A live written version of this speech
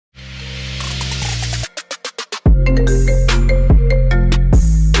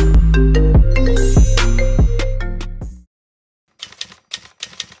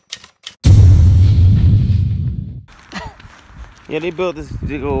Yeah, they built this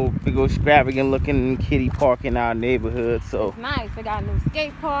big old extravagant looking kiddie park in our neighborhood. So it's nice. They got a new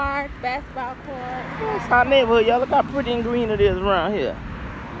skate park, basketball court. yeah, it's our neighborhood, y'all. Look how pretty and green it is around here.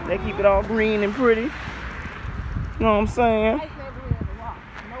 They keep it all green and pretty. You know what I'm saying? Nice neighborhood to walk.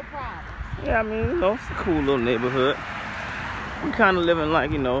 No problem. Yeah, I mean, you know, it's a cool little neighborhood. We kind of living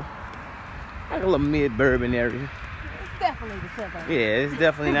like, you know, like a little mid-urban area. It's definitely the suburbs. Yeah, it's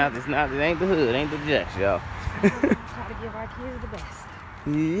definitely not. It ain't the hood, ain't the jacks, y'all. Try to give our kids the best.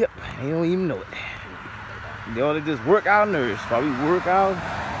 Yep, they don't even know it. They only just work our nerves while we work our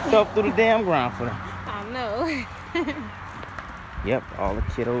stuff through the damn ground for them. I know. Yep, all the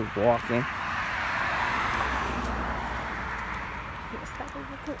kiddos walking.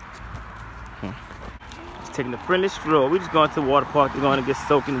 Just taking the friendly stroll. We just going to the water park. They're going to get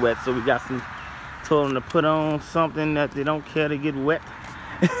soaking wet, so we got some. Told them to put on something that they don't care to get wet.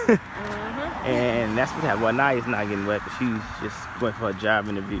 And that's what happened. Well, Aniya's not getting wet, but she's just going for a job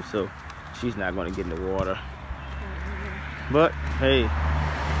interview, so she's not going to get in the water. But hey,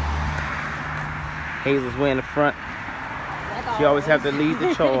 Hazel's way in the front. She always have to lead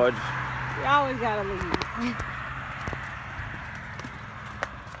the charge. You always gotta lead.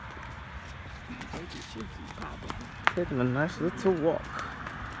 Taking a nice little walk.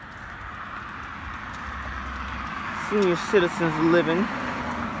 Senior citizens living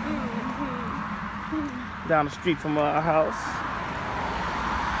down the street from our house.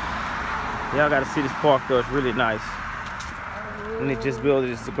 Y'all gotta see this park though, it's really nice. And they just built it,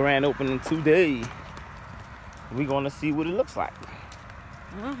 it's a grand opening today. We're gonna see what it looks like.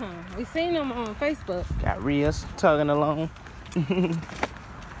 We seen them on Facebook. Got Rhea tugging along. Rhea.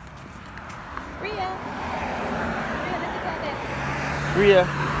 Rhea.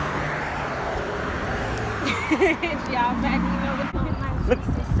 She all back, Look,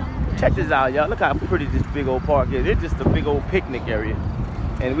 check this out, y'all. Look how pretty this big old park is. It's just a big old picnic area.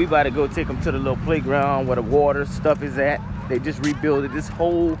 And we about to go take them to the little playground where the water stuff is at. They just rebuilt it. This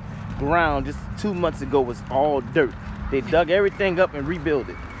whole ground just 2 months ago was all dirt. They dug everything up and rebuilt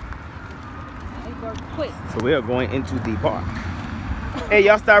it. They work quick. So we are going into the park. Hey,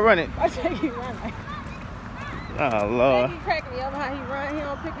 y'all start running. I take you running. Oh, Lord. He cracking me up how he run. He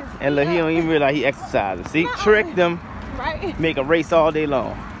don't pick his And look, he don't even realize he exercising. See, trick them. Right. Make a race all day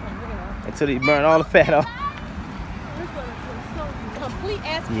long. Until they burn all the fat off. Complete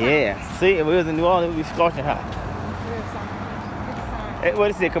ass primer. Yeah. See, if it was in New Orleans, it would be scorching hot. Hey, what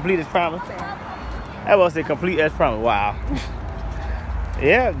did it say? Complete as promise? That was say complete as promise. Wow.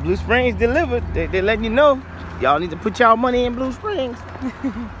 Yeah, Blue Springs delivered. They letting you know. Y'all need to put y'all money in Blue Springs.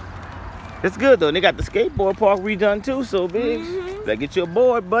 It's good though. They got the skateboard park redone too, so big. Better get you a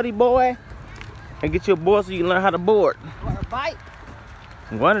board, buddy boy. And get you a board so you can learn how to board. Or a bike.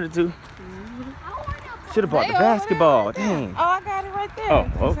 One of the two. Should have bought the basketball. Dang. Oh, I got it right there.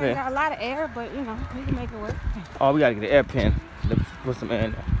 Oh, okay. So got a lot of air, but you know, we can make it work. Oh, we gotta get an air pen. Let's put some air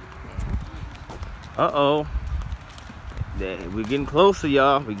in there. Uh-oh. We're getting closer,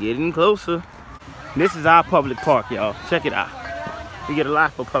 y'all. We're getting closer. This is our public park, y'all. Check it out. We get a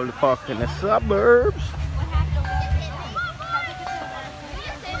lot for public park in the suburbs.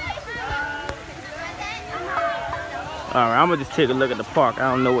 All right, I'm gonna just take a look at the park.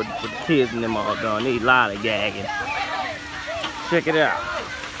 I don't know what the kids and them all doing. They lollygagging. Check it out.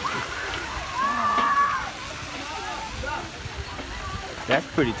 That's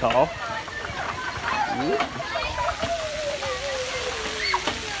pretty tall.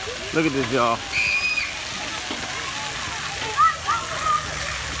 Look at this, y'all.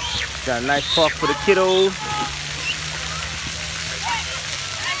 Got a nice park for the kiddos.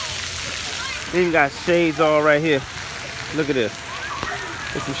 They even got shades all right here. Look at this.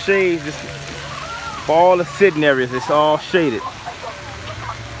 There's some shades just for all the sitting areas. It's all shaded.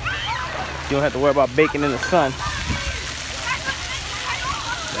 You don't have to worry about baking in the sun.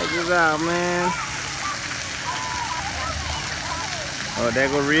 Check this out, man. Oh, there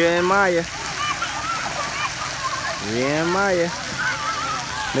go Rhea and Maia. Rhea and Maia.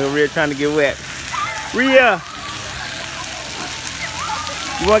 Little Rhea trying to get wet. Rhea!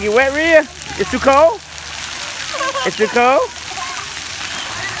 You want to get wet, Rhea? It's too cold? It's too cold?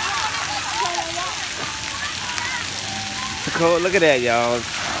 Too cold? Look at that, y'all.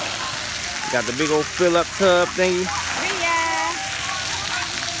 Got the big old fill-up tub thingy.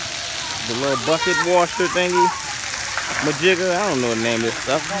 The little bucket washer thingy. Majigger, I don't know the name of this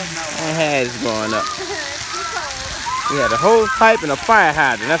stuff. I had this growing up. We had a hose pipe and a fire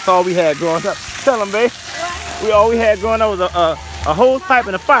hydrant. That's all we had growing up. Tell them, babe. All we had growing up was a hose pipe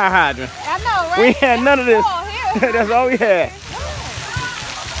and a fire hydrant. I know, right? We had none of this. That's all we had.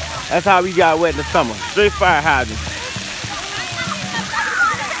 That's how we got wet in the summer. Straight fire hydrant.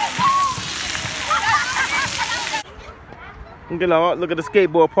 Look at the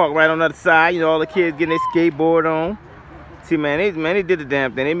skateboard park right on the other side. You know, all the kids getting their skateboard on. See, man, they did the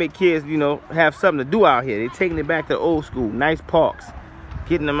damn thing. They make kids, you know, have something to do out here. They taking it back to the old school. Nice parks.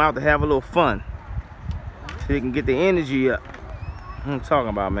 Getting them out to have a little fun. So they can get their energy up. What I'm talking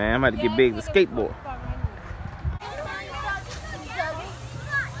about, man. I'm about to get big as a skateboard.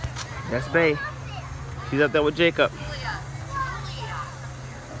 That's Bae. She's up there with Jacob.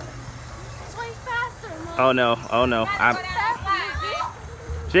 Oh no, oh no.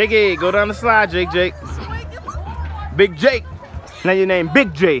 Jakie, go down the slide, Jake. Big Jake. Now your name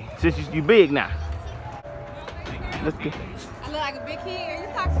Big J, since you big now. Let's go. I look like a big kid. Are you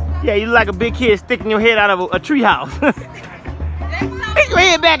talking about? Yeah, you look like a big kid sticking your head out of a tree house. Stick your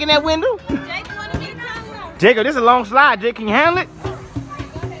head back in that window. Jacob, this is a long slide. Jake, can you handle it?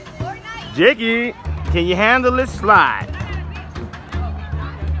 Jakie, can you handle this slide?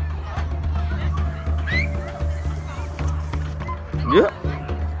 Yep,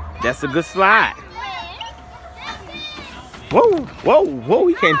 that's a good slide. Whoa, whoa, whoa,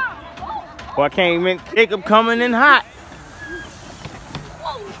 he came. Boy, I can't even. Jacob coming in hot.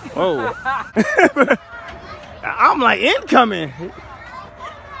 Whoa. I'm like incoming.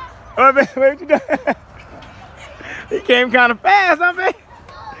 Oh, man, what you doing? He came kind of fast, huh, man?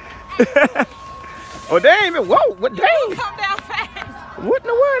 Oh, dang, man. Whoa, what dang? Come down fast. What in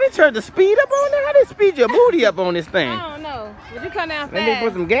the world? They turned the speed up on there? How they speed your booty up on this thing? I don't know. Would you come down fast? Let me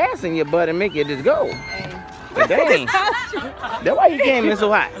put some gas in your butt and make it just go. Hey. But dang. That's why you came in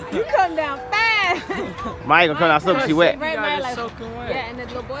so hot. You come down fast. Maia gonna come out soaking, she wet. Right, Maia, like, yeah, and the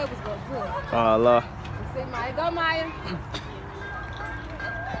little boy was going too. Oh, Lord. You see Maia? Go, Maia.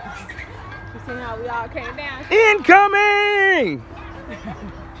 You see how we all came down? Incoming!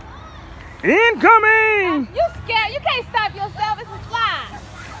 Incoming! You scared? You can't stop yourself. It's a slide.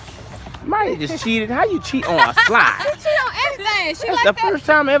 Maia just cheated. How you cheat on a slide? She cheat on everything. She That's like the that. first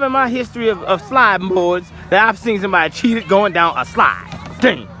time ever in my history of sliding boards that I've seen somebody cheated going down a slide.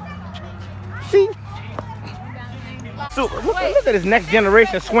 Dang. See? So look at this next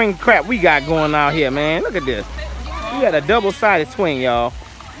generation swing crap we got going out here, man. Look at this. We got a double-sided swing, y'all.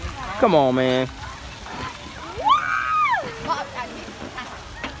 Come on, man.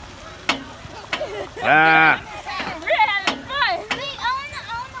 Ah.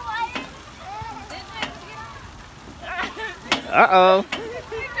 Uh-oh.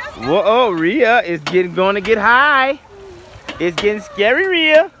 Whoa, Rhea is going to get high. It's getting scary,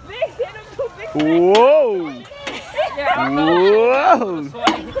 Rhea. Whoa. Whoa.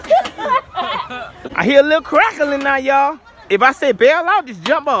 I hear a little crackling now, y'all. If I say bail out, just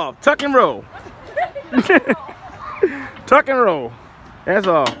jump off. Tuck and roll. Tuck and roll. That's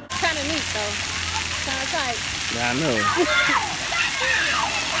all. Kind of neat, though. Kind of tight. Yeah, I know.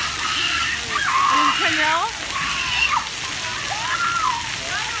 Turn it off.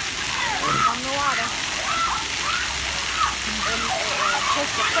 On the water.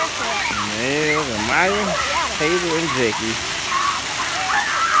 Push the pressure up. Man, Maia, Hazel, and Jakie.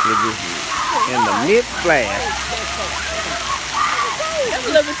 In the mid-splash. That's a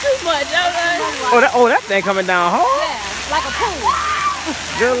little bit too much, Oh, that thing coming down hard? Yeah, like a pool.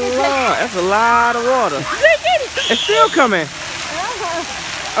 Good Lord, that's a lot of water. It's still coming.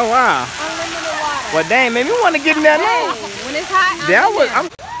 Oh, wow. Unlimited water. Well, dang, man, you want to get in there now? When it's hot,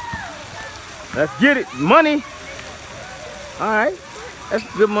 Let's get it. Money. All right. That's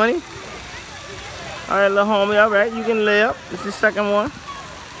good money. All right, little homie. All right, you can lay up. This is the second one.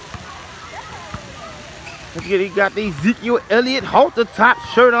 Let's get it. He got the Ezekiel Elliott halter top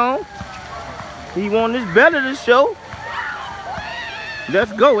shirt on. He won this better to show.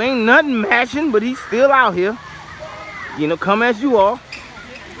 Let's go. Ain't nothing matching, but he's still out here. You know, come as you are.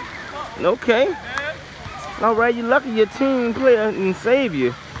 Okay. All right, you're lucky your team player didn't save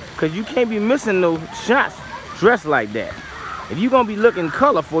you, because you can't be missing no shots dressed like that. If you're going to be looking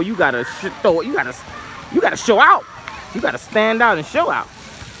colorful, you got to throw it. You got to show out. You got to stand out and show out.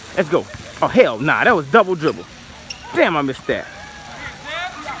 Let's go. Oh, hell nah. That was double dribble. Damn, I missed that.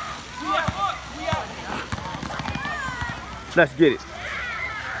 Let's get it.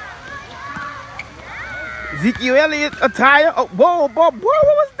 Ezekiel Elliott attire. Oh, whoa, boy, what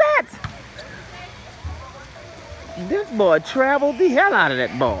was that? This boy traveled the hell out of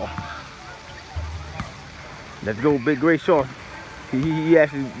that ball. Let's go, Big Gray Short. He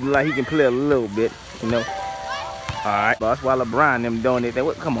actually, like, he can play a little bit, you know. All right, boss, while LeBron them doing it.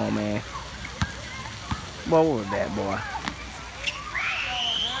 Come on, man. Boy, what was that, boy?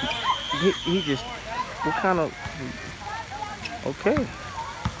 He just, what kind of, okay.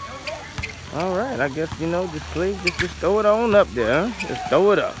 All right, I guess, you know, just throw it on up there, huh? Just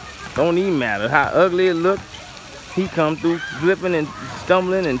throw it up. Don't even matter how ugly it looks. He come through slipping and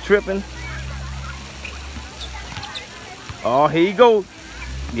stumbling and tripping. Oh, here you go.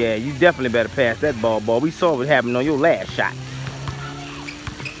 Yeah, you definitely better pass that ball, boy. We saw what happened on your last shot.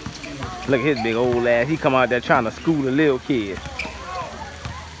 Look at his big old ass. He come out there trying to school the little kids.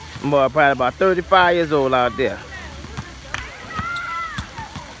 Boy, probably about 35 years old out there.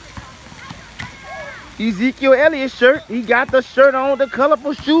 Ezekiel Elliott's shirt. He got the shirt on, the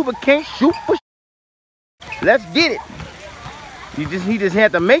colorful shoe, but can't shoot for Let's get it. He just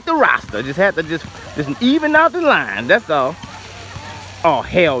had to make the roster. Just had to just even out the line. That's all. Oh,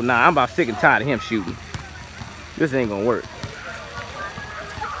 hell nah. I'm about sick and tired of him shooting. This ain't gonna work.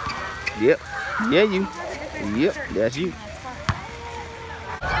 Yep. Yeah, you. Yep, that's you.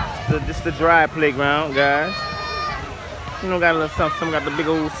 This is the dry playground, guys. You know, got a little something. Some got the big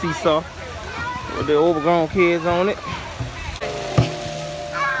old seesaw with the overgrown kids on it.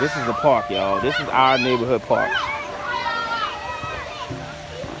 This is the park, y'all. This is our neighborhood park.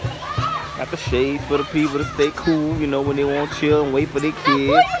 Got the shades for the people to stay cool, you know, when they want to chill and wait for their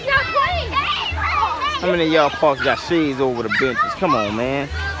kids. How many of y'all parks got shades over the benches? Come on, man.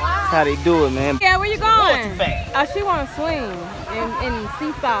 That's how they do it, man. Yeah, where you going? Oh, she want to swing and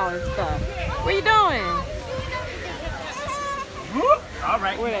seesaw and stuff. What you doing? All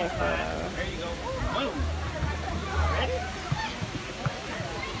right. Where they from? There you go. Boom. Ready?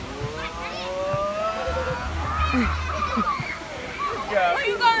 Where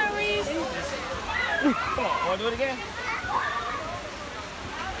you going, Reese? Come on, wanna do it again?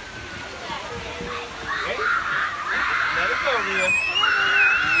 Ready? Let it go, Rhea.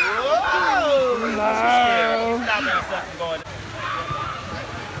 Whoa! No. Stop that stuff from going.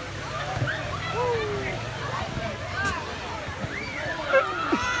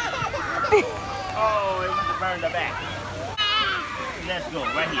 Oh, it wants to burn the back. Let's go,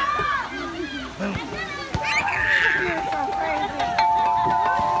 right here. Boom. You're so crazy.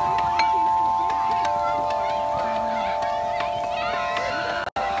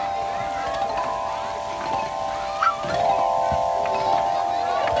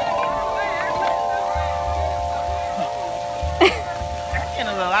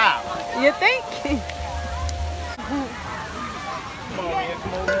 You think? Come on, man,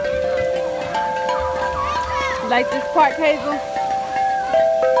 come on. Like this park, Hazel?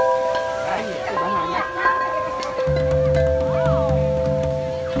 Right here.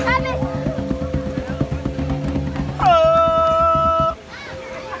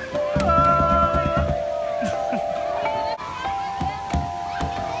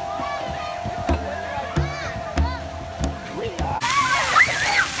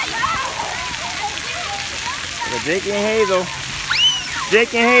 Jakie and Hazel.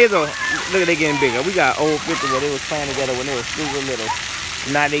 Jakie and Hazel. Look at they getting bigger. We got old 50 where they was playing together when they were super little.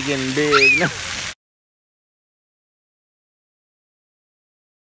 Now they getting big. Let's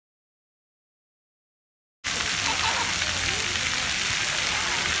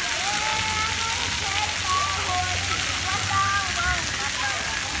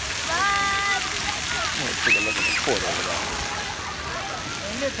take a look at the court over there.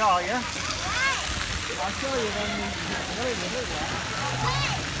 And they call you. I'll show you when you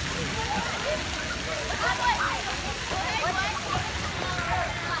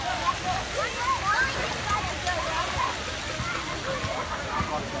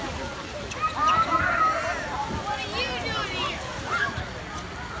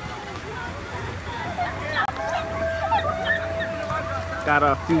Got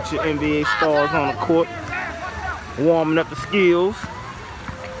our future NBA stars on the court, warming up the skills.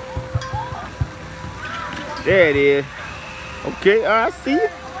 There it is. Okay, all right, see you.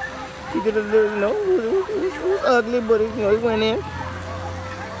 He did a little, you know, it was ugly, but it, you know, it went in.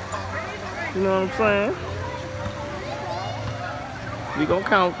 You know what I'm saying? We gonna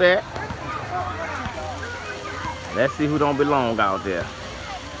count that. Let's see who don't belong out there.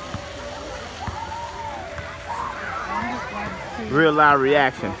 Real live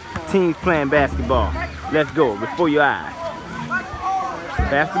reaction. Teams playing basketball. Let's go, before your eyes.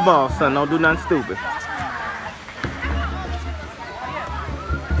 Pass the ball, son. Don't do nothing stupid.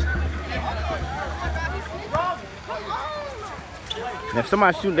 Now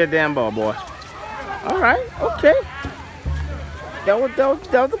somebody shooting that damn ball, boy. All right, okay. That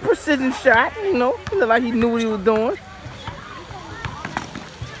was a precision shot, you know. He looked like he knew what he was doing.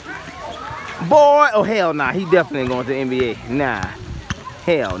 Boy, oh hell nah, he definitely ain't going to the NBA. Nah,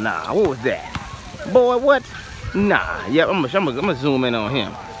 hell nah. What was that? Boy, what? Nah, yeah, I'm gonna zoom in on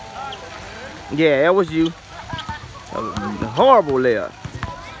him. Yeah, that was you. That was a horrible layup.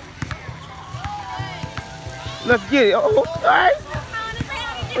 Let's get it. Oh, all right.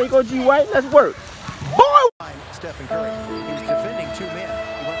 There you go, G White. Let's work. Boy! Stephen Curry. He was defending two men.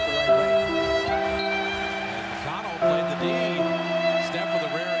 He went the right way. McConnell played the D. Steph with a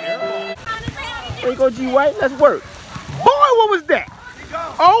rare air ball. There you go, G White. Let's work. Boy, what was that?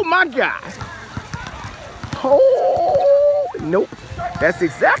 Oh my God. Oh, nope. That's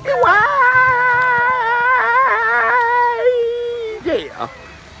exactly why. Yeah.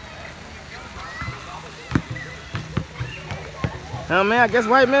 Oh man, I guess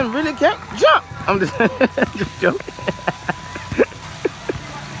white men really can't jump. I'm just, just joking.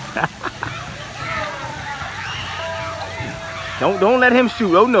 Don't let him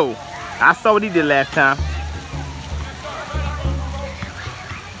shoot. Oh no. I saw what he did last time.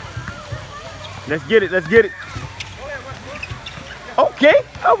 Let's get it. Let's get it. Okay.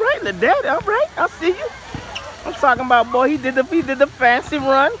 All right, little daddy. All right. I see you. I'm talking about, boy. He did the fancy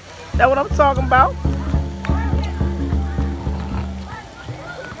run. That's what I'm talking about.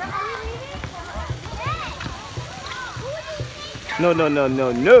 No, no, no,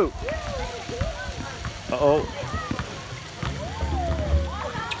 no, no. Uh-oh.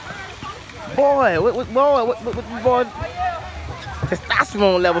 Boy, boy.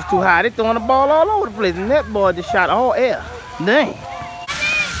 Testosterone levels too high. They throwing the ball all over the place. And that boy just shot all air. Dang. Okay,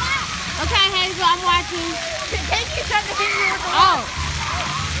 Hazel, I'm watching. Jakie trying to hit you with the Oh.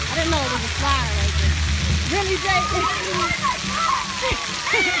 I didn't know it was a flyer right there. Really, Jakie?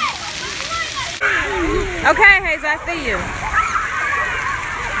 Okay, Hazel, I see you.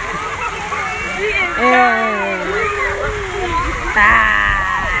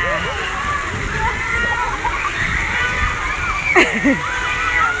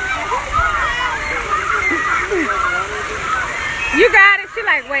 You got it. She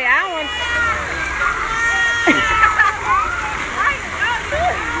like, wait, I don't want.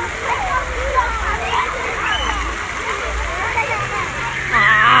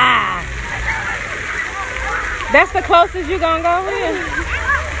 That's the closest you gonna go with?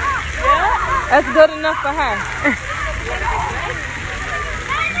 Yeah. That's good enough for her.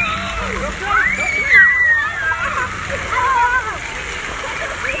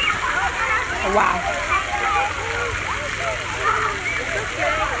 Wow.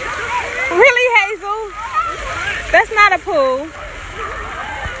 Really, Hazel? That's not a pool.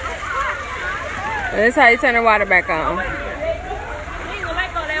 That's how you turn the water back on. You ain't gonna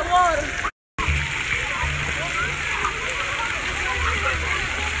let go of that water.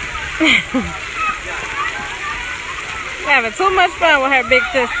 Having too much fun with her big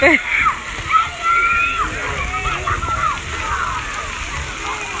sister.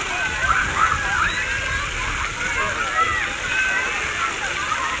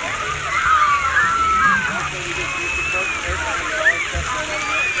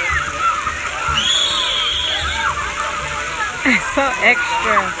 So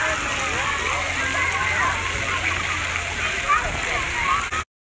extra.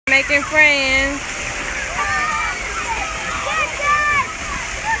 Making friends.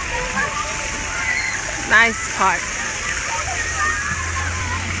 Nice park.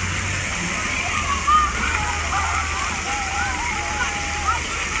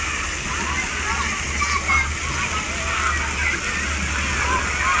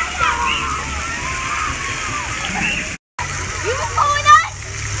 You recording us?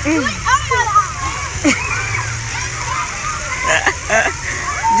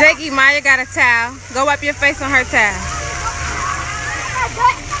 Jakie, Maia got a towel. Go wipe your face on her towel.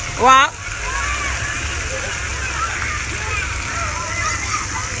 Walk.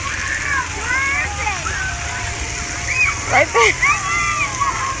 Right there.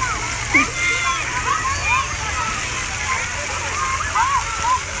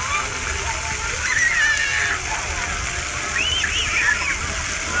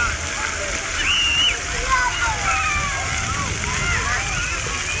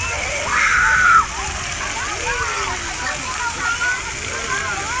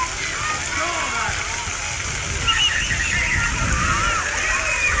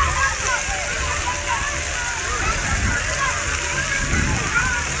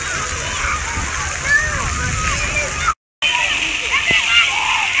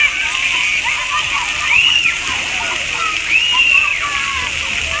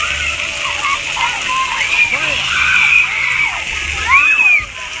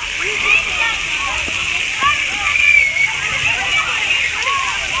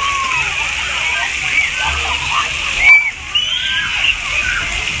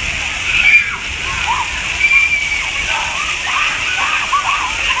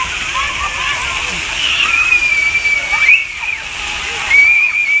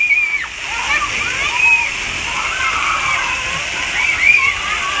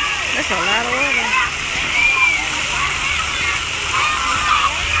 That's a lot of water.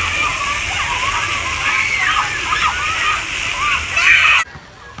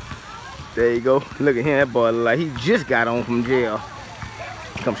 There you go. Look at him. That boy look like he just got on from jail.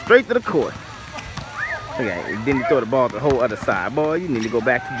 Come straight to the court. Look at him. Then he throw the ball to the whole other side. Boy, you need to go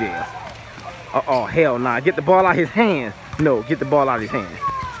back to jail. Uh-oh, hell nah. Get the ball out of his hand. No, get the ball out of his hand.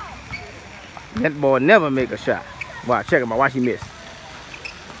 That boy never make a shot. Watch, check him out. Watch he miss.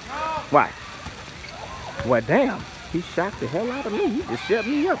 Watch. Well, damn. He shot the hell out of me. He just shut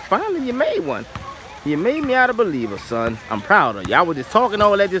me up. Finally, you made one. You made me out a believer, son. I'm proud of you. I was just talking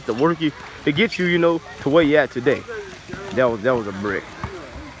all that just to work you, to get you, you know, to where you at today. That was a brick.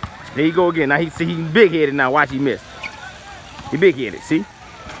 There you go again. Now he's big-headed now. Watch he missed. He big-headed, see?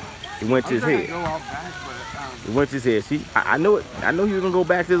 He went to his head. He went to his head, see? I know it. I know he was going to go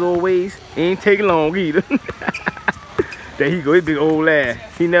back to his old ways. It ain't taking long either. There he go, his big old ass.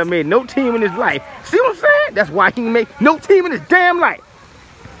 He never made no team in his life. See what I'm saying? That's why he ain't make no team in his damn life.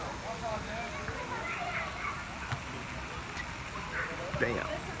 Damn.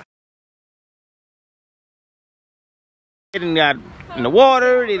 They done got in the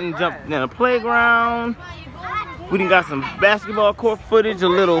water, they done jumped in the playground. We done got some basketball court footage, a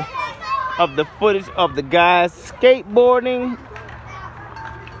little of the footage of the guys skateboarding.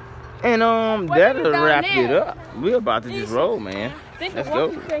 And that'll wrap it up. We're about to just roll, man. Let's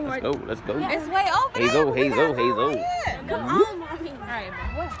go. Let's go. Let's go. It's way over Hazel, there. Hazel, Hazel. Come on, mommy. All right,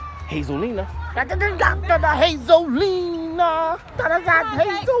 but what? Hazelina. Hazelina. Hazelina.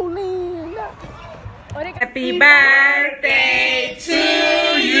 Happy birthday to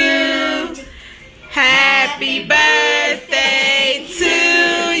you. Happy birthday to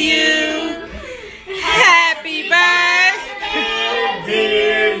you. Happy birthday,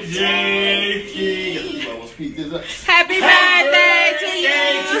 dear Jakie. Happy birthday to you.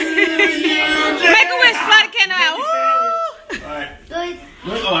 Make a wish, fly the candle out. Woo!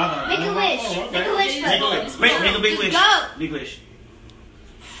 Make a wish. Make a wish. Make a big wish. Big wish.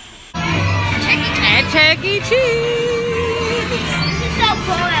 At Chuck E. Cheese. It's so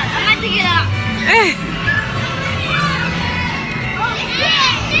cold out. I'm about to get up.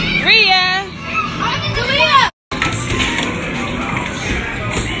 Rhea.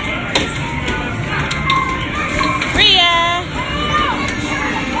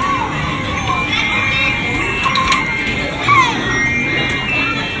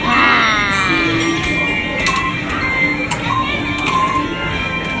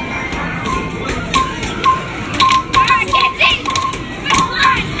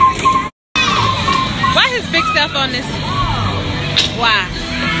 Big stuff on this. Why?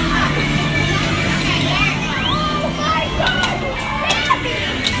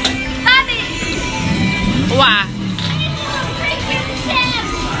 Why?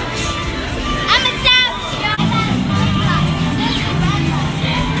 I'm a savage.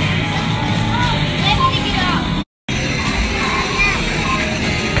 Let me get off.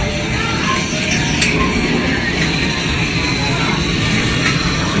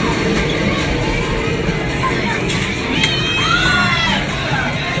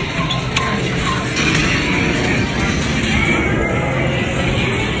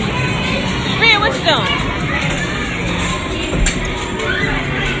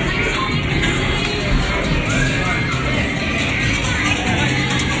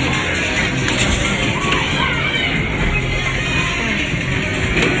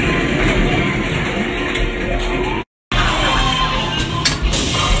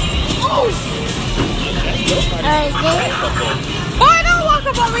 Boy, don't walk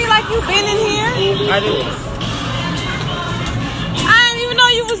up on me like you been in here. I do. I didn't even know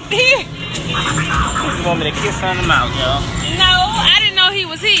you was here. You want me to kiss on the mouth, y'all? No, I didn't know he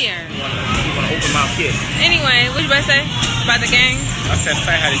was here. You want to open mouth kiss? Anyway, what you about to say about the gang? I said,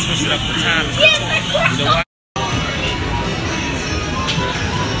 say how they switch it up for time. You know what?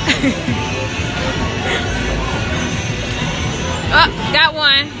 Oh, got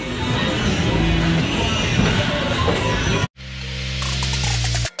one.